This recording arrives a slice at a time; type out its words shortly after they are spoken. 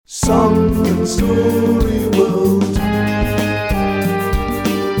Song and Story World.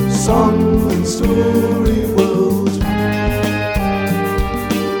 Song and Story World.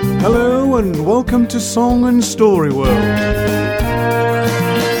 Hello and welcome to Song and Story World.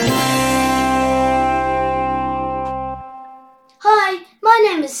 Hi, my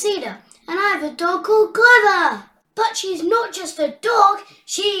name is Cedar and I have a dog called Clover. But she's not just a dog,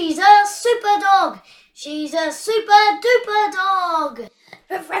 she's a super dog. She's a super duper dog.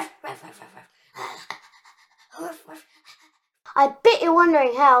 I bet you're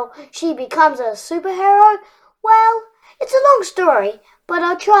wondering how she becomes a superhero. Well, it's a long story, but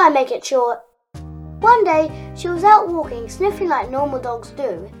I'll try and make it short. One day, she was out walking, sniffing like normal dogs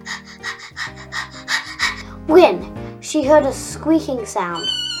do, when she heard a squeaking sound.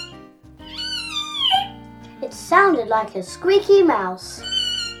 It sounded like a squeaky mouse.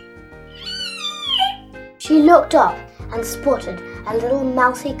 She looked up and spotted a little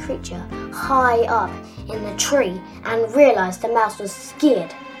mousy creature high up in the tree and realized the mouse was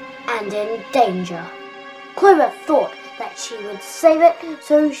scared and in danger. Clover thought that she would save it,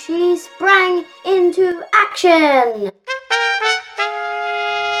 so she sprang into action.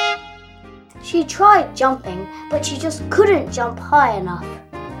 She tried jumping, but she just couldn't jump high enough.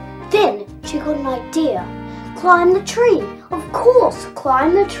 Then she got an idea. Climb the tree. Of course,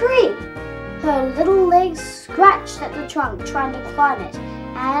 climb the tree. Her little legs scratched at the trunk trying to climb it,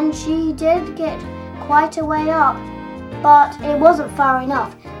 and she did get quite a way up, but it wasn't far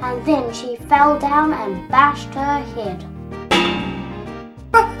enough, and then she fell down and bashed her head.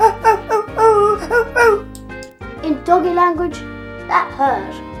 In doggy language, that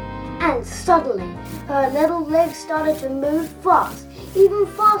hurt, and suddenly her little legs started to move fast, even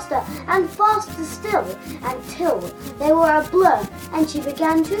faster and faster still, until they were a blur, and she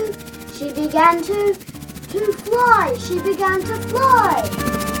began to fly. She began to fly.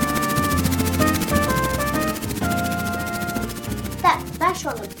 That bash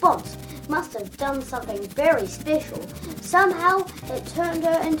on the box must have done something very special. Somehow it turned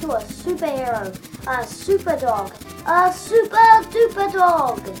her into a superhero, a super dog, a super duper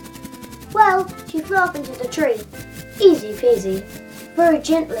dog. Well, she flew up into the tree. Easy peasy. Very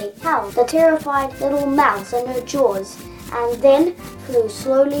gently held the terrified little mouse in her jaws and then flew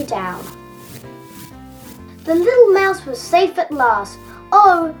slowly down. The little mouse was safe at last.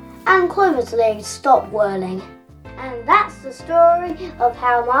 Oh, and Clover's legs stopped whirling. And that's the story of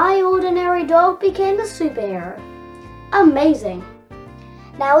how my ordinary dog became a superhero. Amazing.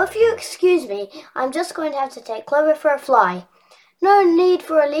 Now, if you excuse me, I'm just going to have to take Clover for a fly. No need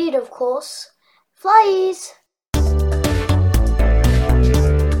for a lead, of course. Flies!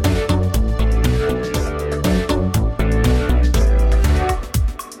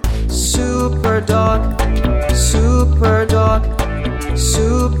 Superdog, Superdog,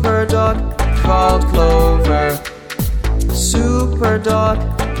 Superdog called Clover. Superdog,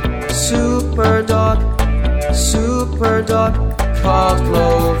 Superdog, Superdog called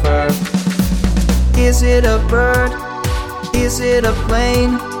Clover. Is it a bird? Is it a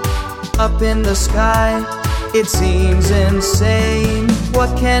plane? Up in the sky, it seems insane.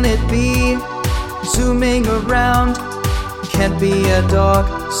 What can it be? Zooming around, can't be a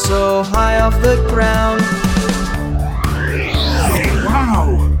dog so high off the ground.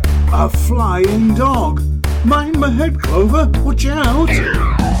 Wow! A flying dog! Mind my head, Clover! Watch out!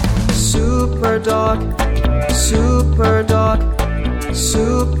 Superdog, Superdog,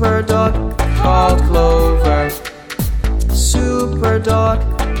 Superdog called Clover. Superdog,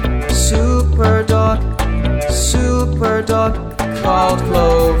 Superdog, Superdog called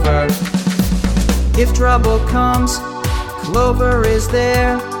Clover. If trouble comes, Clover is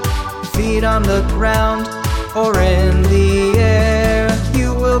there. Feet on the ground or in the air,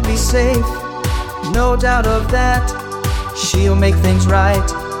 you will be safe, no doubt of that. She'll make things right,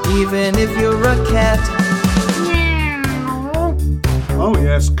 even if you're a cat. Oh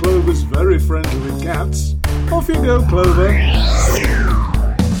yes, Clover's very friendly with cats. Off you go, Clover.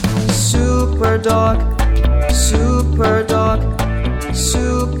 Superdog, Superdog,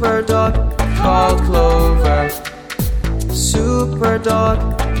 Superdog called Clover. Superdog,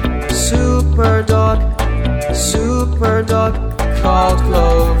 Superdog, Superdog called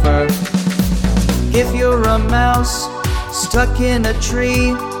Clover. If you're a mouse stuck in a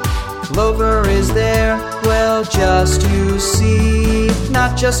tree, Clover is there, well just you see.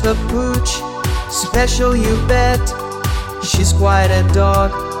 Not just a pooch, special you bet. She's quite a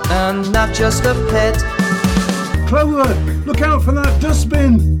dog and not just a pet. Clover, look out for that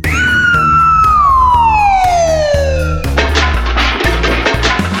dustbin!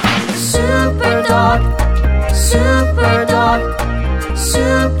 Superdog, Superdog,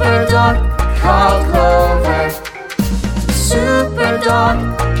 Superdog called Clover. Superdog,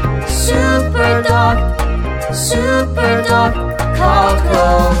 Superdog, Superdog called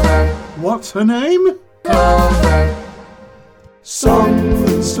Clover. What's her name? Clover. Song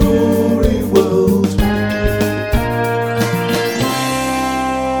and story.